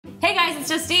Hey guys, it's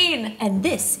Justine! And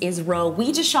this is Ro.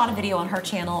 We just shot a video on her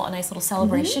channel, a nice little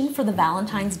celebration for the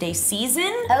Valentine's Day season.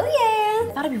 Oh yeah!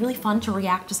 I thought it'd be really fun to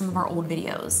react to some of our old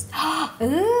videos.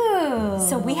 Ooh!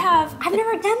 So we have... I've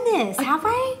never done this, have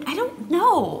I? I don't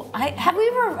know. Have we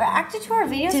ever reacted to our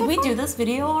videos Did we before? do this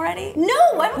video already? No,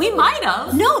 I don't We think might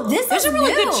have. No, this There's is a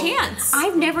really new. good chance.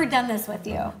 I've never done this with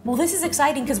you. Well, this is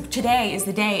exciting because today is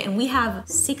the day and we have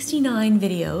 69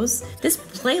 videos. This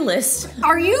playlist...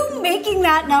 Are you making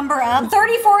that number up?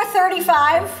 34,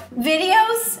 35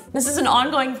 videos? This is an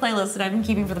ongoing playlist that I've been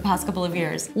keeping for the past couple of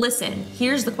years. Listen,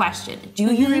 here's the question. Do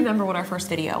you remember what our first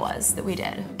video was that we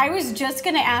did? I was just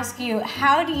gonna ask you,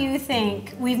 how do you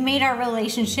think we've made our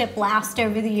relationship last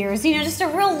over the years? You know, just a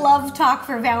real love talk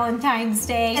for Valentine's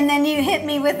Day. And then you hit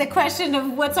me with the question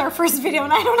of what's our first video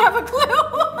and I don't have a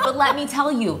clue. But let me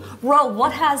tell you, Ro,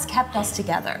 what has kept us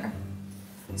together?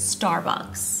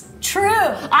 Starbucks. True.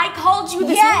 I called you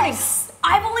this morning. Yes.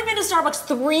 I've only been to Starbucks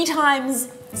 3 times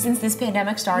since this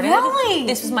pandemic started. Really?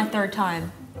 This was my 3rd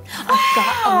time. I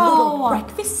got a little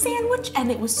breakfast sandwich and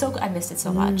it was so good. I missed it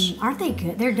so much. Aren't they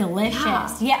good? They're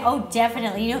delicious. Yeah, oh,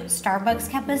 definitely. You know, Starbucks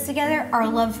kept us together, our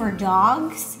love for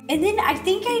dogs. And then I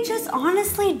think I just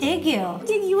honestly dig you.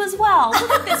 Dig you as well.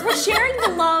 Look at this. We're sharing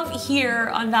the love here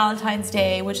on Valentine's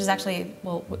Day, which is actually,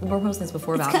 well, we're posting this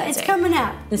before Valentine's Day. It's coming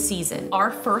up. The season.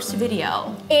 Our first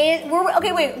video.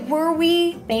 Okay, wait, were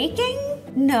we baking?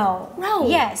 No. No.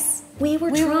 Yes. We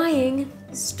were trying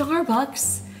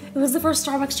Starbucks. It was the first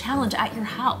Starbucks challenge at your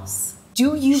house.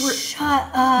 Shut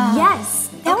up. Yes.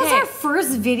 That was our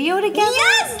first video together?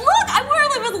 Yes, look, I'm wearing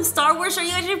like my little Star Wars shirt.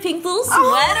 You got your pink little sweater.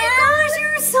 Oh my gosh,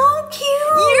 you're so cute.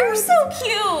 You're so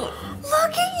cute.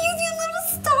 Look at you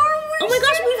little Star Wars. Oh my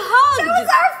gosh, we've hugged. That was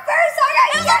our first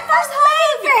hug. That was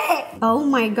our favorite. Oh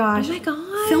my gosh. Oh my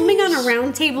gosh. Filming on a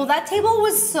round table. That table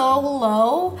was so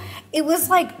low. It was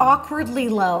like awkwardly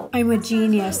low. I'm a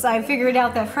genius. I figured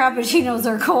out that frappuccinos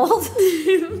are cold.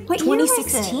 What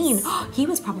 2016. year was this? He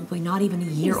was probably not even a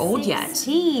year old yet.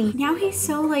 16. Now he's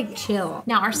so like chill.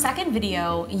 Now our second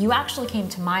video, you actually came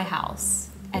to my house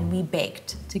and we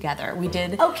baked together. We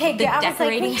did Okay, the yeah, I was like,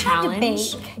 decorating we had to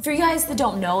challenge. bake. For you guys that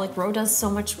don't know, like Ro does so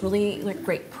much really like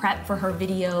great prep for her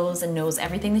videos and knows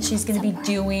everything that she's gonna be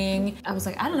doing. I was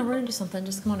like, I don't know, we're gonna do something.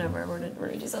 Just come on over. We're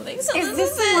gonna do something. So Is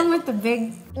this the one with the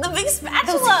big spatula?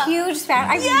 Those huge spatulas.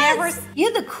 I've Yes. never. You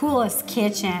have the coolest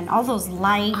kitchen. All those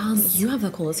lights. You have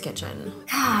the coolest kitchen.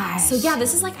 Gosh. So yeah,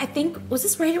 this is like, I think, was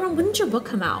this right around, when did your book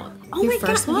come out? Oh your my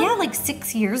first god. one? Yeah, like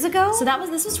 6 years ago. So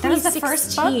this was That was the 2016.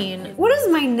 first book. What is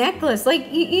my necklace? Like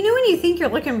you know when you think you're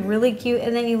looking really cute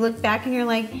and then you look back and you're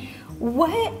like,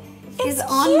 what is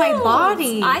on my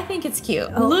body? I think it's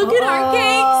cute. Look at our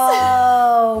cakes.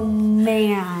 Oh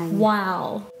man.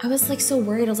 Wow. I was like so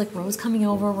worried. I was like, Ro's coming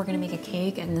over, we're gonna make a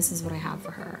cake, and this is what I have for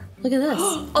her. Look at this.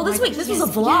 Oh, this week, this was a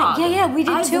vlog. Yeah, we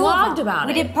did I 2 vlogged of them. about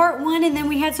We it. did part 1 and then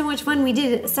we had so much fun. We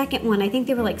did a second one. I think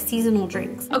they were like seasonal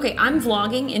drinks. Okay, I'm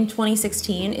vlogging in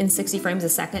 2016 in 60 frames a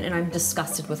second, and I'm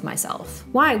disgusted with myself.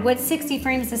 Why? What's 60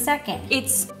 frames a second?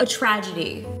 It's a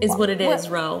tragedy, is what it is,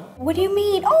 Ro. What do you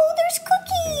mean? Oh, there's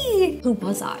Cookie. Who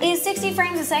was I? Is 60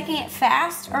 frames a second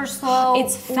fast or slow?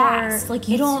 It's fast. Like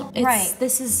you don't. It's, right.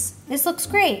 This looks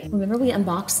great. Remember we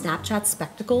unboxed Snapchat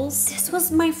spectacles? This was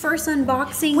my first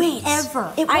unboxing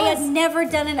ever. It I had was. never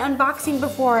done an unboxing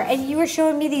before, and you were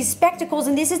showing me these spectacles,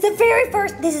 and this is the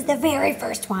very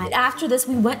first one. After this,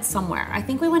 we went somewhere. I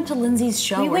think we went to Lindsay's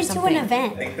show We or went something. to an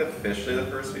event. I think officially the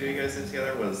first video you guys did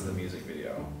together was the music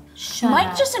video.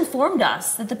 Mike just informed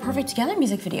us that the Perfect Together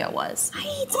music video was.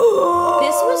 Right. This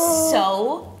was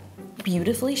so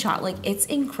beautifully shot. Like, it's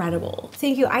incredible.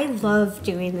 Thank you. I love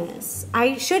doing this.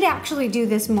 I should actually do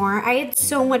this more. I had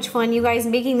so much fun, you guys,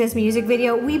 making this music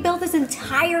video. We built this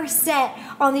entire set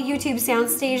on the YouTube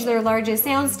soundstage. Their largest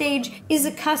soundstage is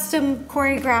a custom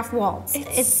choreographed waltz.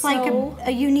 It's like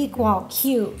a unique waltz.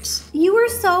 Cute. You were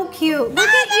so cute. Look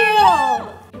at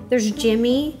you. There's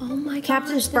Jimmy. Oh my gosh,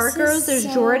 Captain this Sparkles. is There's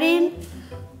so- Jordan.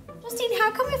 Justine,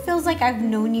 how come it feels like I've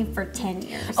known you for 10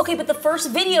 years? Okay, but the first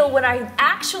video when I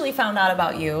actually found out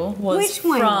about you was Which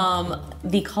one? from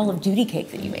the Call of Duty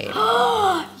cake that you made.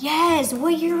 Yes,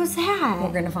 what year was that?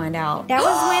 We're gonna find out. That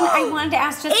was when I wanted to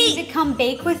ask Justine to come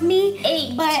bake with me.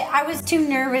 8. But I was too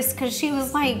nervous because she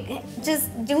was like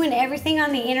just doing everything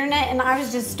on the internet and I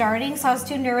was just starting. So I was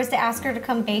too nervous to ask her to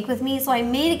come bake with me. So I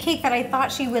made a cake that I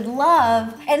thought she would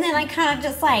love. And then I kind of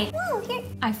just like, oh, here.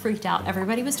 I freaked out.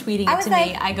 Everybody was tweeting I it was to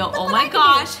like, me. I go, look oh what my I can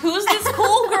gosh, do." who's this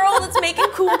cool girl that's making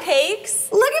cool cakes?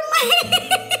 Look at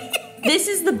my... This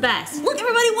is the best. Look,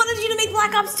 everybody wanted you to make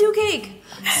Black Ops 2 cake.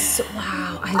 So,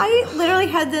 wow. I literally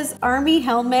had this army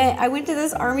helmet. I went to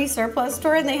this army surplus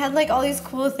store and they had like all these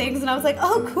cool things and I was like,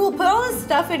 oh cool, put all this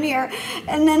stuff in here.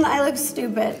 And then I look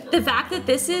stupid. The fact that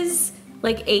this is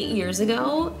like 8 years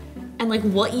ago and like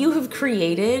what you have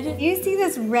created. You see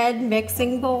this red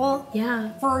mixing bowl?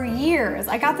 Yeah. For years.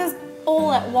 I got this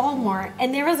bowl at Walmart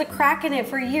and there was a crack in it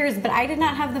for years, but I did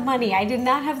not have the money. I did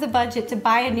not have the budget to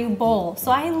buy a new bowl.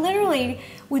 So I literally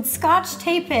would scotch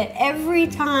tape it every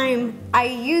time I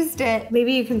used it.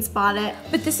 Maybe you can spot it.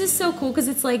 But this is so cool because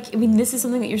it's like, I mean, this is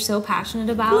something that you're so passionate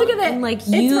about. Look at it. And like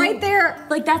It's right there.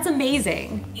 Like that's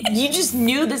amazing. You just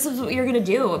knew this is what you're gonna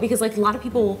do because like a lot of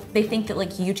people, they think that like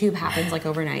YouTube happens like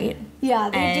overnight. Yeah,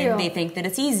 they do. And they think that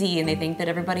it's easy and they think that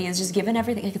everybody is just given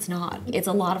everything. Like it's not. It's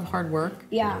a lot of hard work.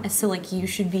 Yeah. And so like you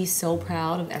should be so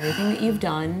proud of everything that you've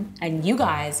done and you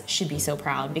guys should be so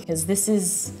proud because this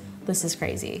is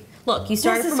crazy. Look, you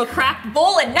started from a cracked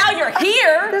bowl and now you're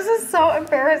here. This is so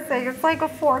embarrassing. It's like a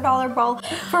 $4 bowl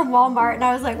from Walmart and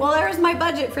I was like, well, there's my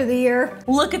budget for the year.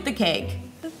 Look at the cake.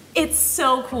 It's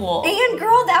so cool. And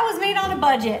girl, that was made on a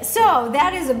budget. So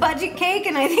that is a budget cake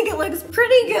and I think it looks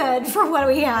pretty good for what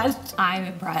we had. I'm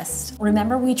impressed.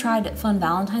 Remember we tried fun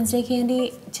Valentine's Day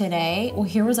candy today? Well,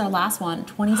 here was our last one,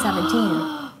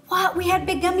 2017. What? We had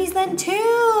big gummies then too.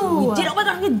 We did. Oh my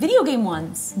god, we had video game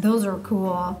ones. Those are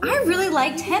cool. I really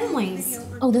liked Henley's.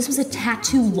 Oh, this was a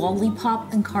tattoo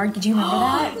lollipop and card. Did you remember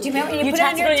that? Do you remember when you You put it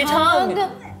on tattooed your on your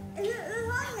tongue?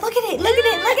 Look at it, look at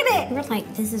it, look at it. We were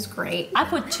like, this is great. I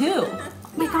put 2. Oh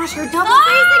my gosh, you're double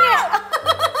facing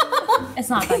it. It's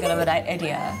not that good of an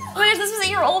idea. Oh my gosh, this was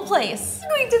at your old place.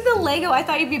 We did the Lego. I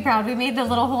thought you'd be proud. We made the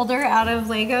little holder out of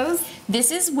Legos. This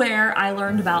is where I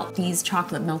learned about these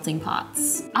chocolate melting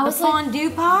pots. I was The fondue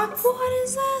pots. what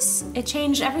is this? It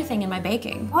changed everything in my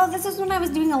baking. Well, this is when I was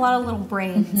doing a lot of little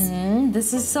braids.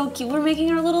 This is so cute. We're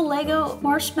making our little Lego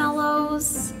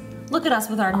marshmallows. Look at us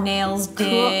with our nails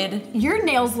did. Your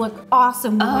nails look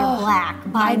awesome when they're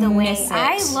black, by the way. miss it.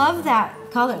 I love that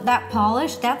color, that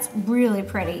polish. That's really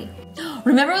pretty.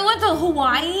 Remember we went to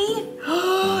Hawaii?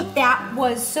 That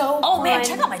was so Oh fun. man,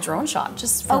 check out my drone shot.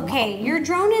 Just for Okay, your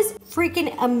drone is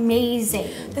freaking amazing.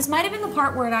 This might have been the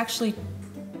part where it actually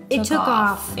It took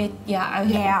off. It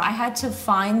Yeah. I had to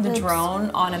find the Oops. drone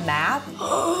on a map.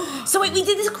 So wait, we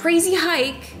did this crazy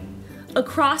hike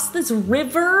across this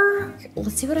river.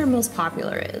 Let's see what our most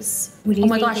popular is. What do you oh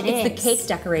my think gosh, it it's the is? cake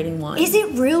decorating one. Is it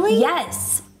really?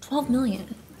 Yes. 12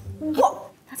 million. Whoa.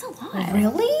 That's a lot.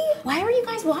 Really? Why are you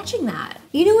guys watching that?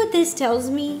 You know what this tells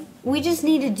me? We just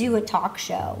need to do a talk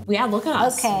show. Yeah, look at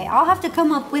us. Okay, I'll have to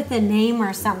come up with a name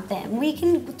or something. We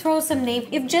can throw some name.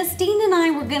 If Justine and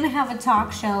I were gonna have a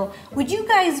talk show, would you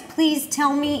guys please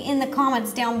tell me in the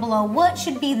comments down below what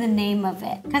should be the name of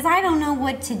it? Because I don't know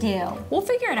what to do. We'll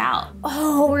figure it out.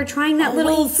 Oh, we're trying that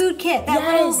little wait. food kit. That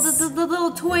Yes. little, the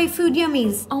little toy food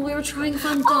yummies. Oh, we were trying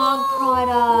fun dog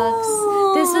products.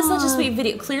 This was such a sweet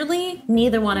video. Clearly,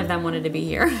 neither one of them wanted to be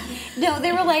here. No,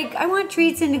 they were like, I want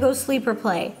treats and to go sleep or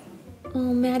play. Oh,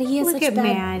 Maddie, he has Look such at bad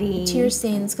Maddie. tear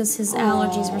stains because his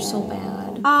allergies were so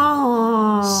bad.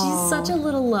 Oh. She's such a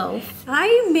little loaf.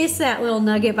 I miss that little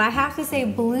nugget, but I have to say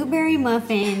Blueberry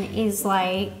Muffin is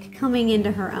like coming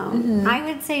into her own. I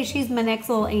would say she's my next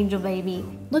little angel baby.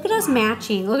 Look at us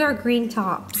matching. Look at our green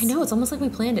tops. I know, it's almost like we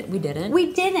planned it. We didn't.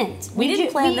 We didn't. We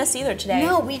didn't plan this either today.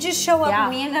 No, we just show up Yeah.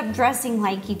 and we end up dressing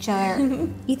like each other.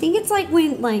 You think it's like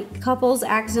when like couples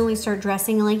accidentally start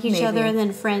dressing like each Maybe. other and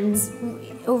then friends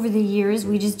over the years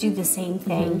we just do the same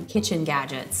thing. Kitchen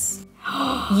gadgets.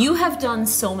 You have done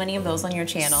so many of those on your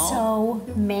channel.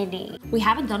 So many. We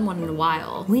haven't done one in a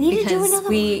while. We need to do because another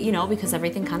we, because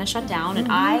everything kind of shut down. And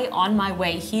I, on my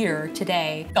way here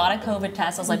today, got a COVID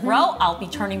test. I was like, bro, I'll be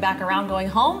turning back around going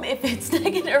home if it's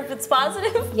negative or if it's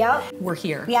positive. Yep. We're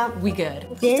here. Yeah. We good.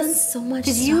 We've This, done so much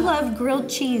because you love grilled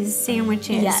cheese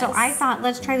sandwiches. Yes. So I thought,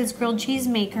 let's try this grilled cheese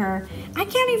maker. I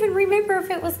can't even remember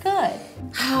if it was good.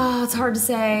 Oh, it's hard to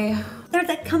say. They're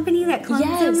the company that clones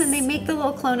Yes. them and they make the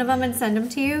little clone of them and send them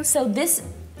to you. So this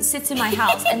sits in my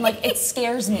house and like it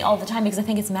scares me all the time because I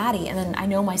think it's Maddie. And then I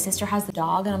know my sister has the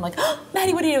dog and I'm like, oh,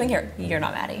 Maddie, what are you doing here? You're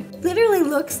not Maddie. Literally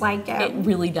looks like it. It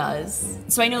really does.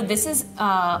 So I know this is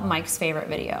Mike's favorite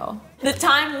video. The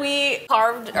time we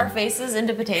carved our faces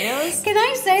into potatoes. Can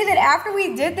I say that after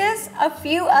we did this, a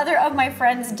few other of my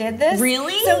friends did this?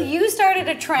 Really? So you started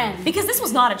a trend. Because this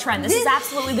was not a trend. This is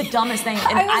absolutely the dumbest thing.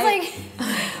 And I was like,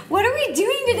 what are we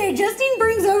doing today? Justine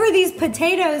brings over these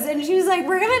potatoes and she was like,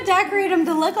 we're gonna decorate them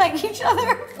to look like each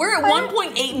other. we're at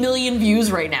 1.8 million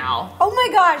views right now. Oh my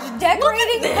gosh,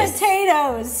 decorating this.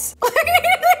 potatoes.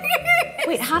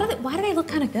 Wait, why do they look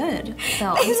kind of good? So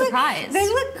I'm surprised. They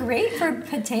look great for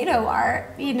potato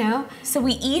art, you know? So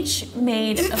we each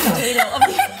made a potato of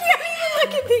the...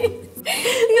 Look at these.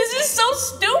 This is so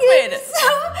stupid.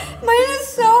 Mine is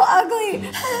so ugly.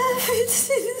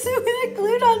 It's so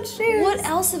glued on shoes. What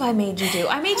else have I made you do?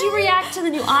 I made you react to the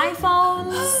new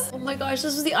iPhones. Oh my gosh,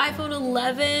 this was the iPhone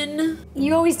 11.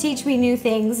 You always teach me new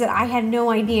things that I had no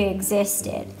idea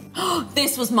existed.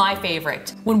 This was my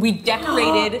favorite. When we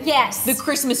decorated yes. the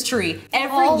Christmas tree.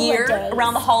 Every year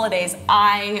around the holidays,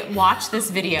 I watch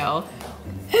this video.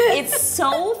 It's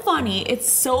so funny. It's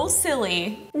so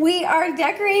silly. We are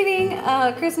decorating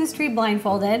a Christmas tree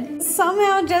blindfolded.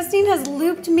 Somehow Justine has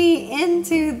looped me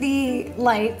into the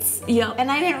lights. Yep.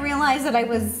 And I didn't realize that I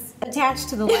was attached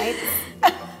to the lights.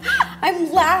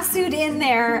 I'm lassoed in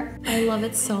there. I love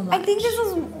it so much. I think this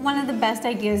is one of the best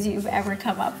ideas you've ever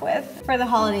come up with for the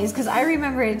holidays, because I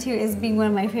remember it too as being one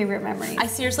of my favorite memories. I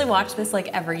seriously watch this like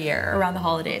every year around the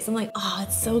holidays. I'm like, oh,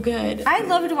 it's so good. I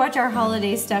love to watch our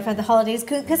holiday stuff at the holidays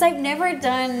because I've never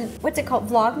done, what's it called,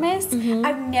 Vlogmas? Mm-hmm.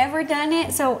 I've never done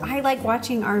it, so I like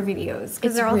watching our videos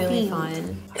because they're all really themed.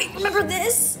 fun. Wait, remember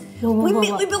this? Whoa, whoa,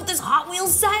 whoa, We built this Hot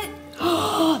Wheels set.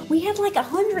 We had like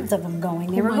hundreds of them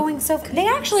going. They were going so. goodness. They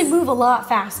actually move a lot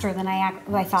faster than I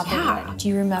thought they would. Do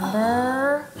you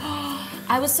remember?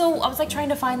 I was like trying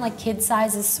to find like kid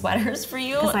sizes sweaters for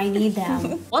you. Because I need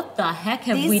them. What the heck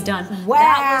have we done? Wow.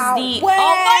 That was the. Wow.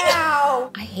 Oh my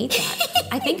God. I hate that.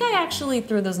 I think I actually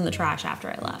threw those in the trash after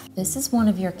I left. This is one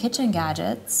of your kitchen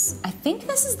gadgets. I think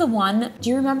this is the one. Do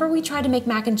you remember we tried to make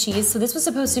mac and cheese? So this was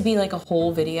supposed to be like a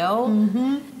whole video.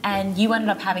 Mm-hmm. And you ended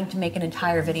up having to make an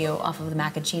entire video off of the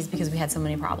mac and cheese because we had so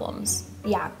many problems.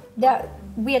 Yeah.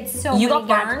 We had so You many got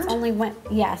gadgets. burned? Only went,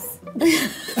 yes.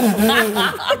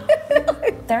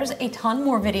 There's a ton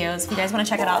more videos. If you guys want to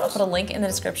check it out, I'll put a link in the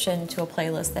description to a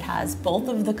playlist that has both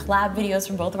of the collab videos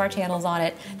from both of our channels on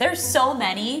it. There's so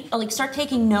many. Like, start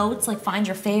taking notes, like find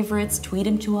your favorites, tweet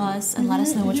them to us, and let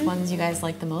us know which ones you guys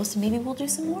like the most, and maybe we'll do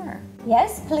some more.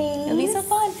 Yes, please. It'll be so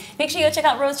fun. Make sure you go check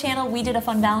out Rose's channel. We did a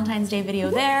fun Valentine's Day video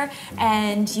there,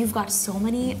 and you've got so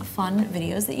many fun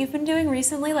videos that you've been doing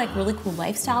recently, like really cool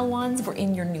lifestyle ones. We're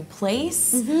in your new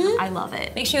place. I love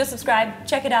it. Make sure you subscribe,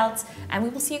 check it out, and we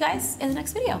will see you guys in the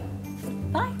next video.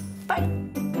 Bye.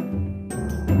 Bye.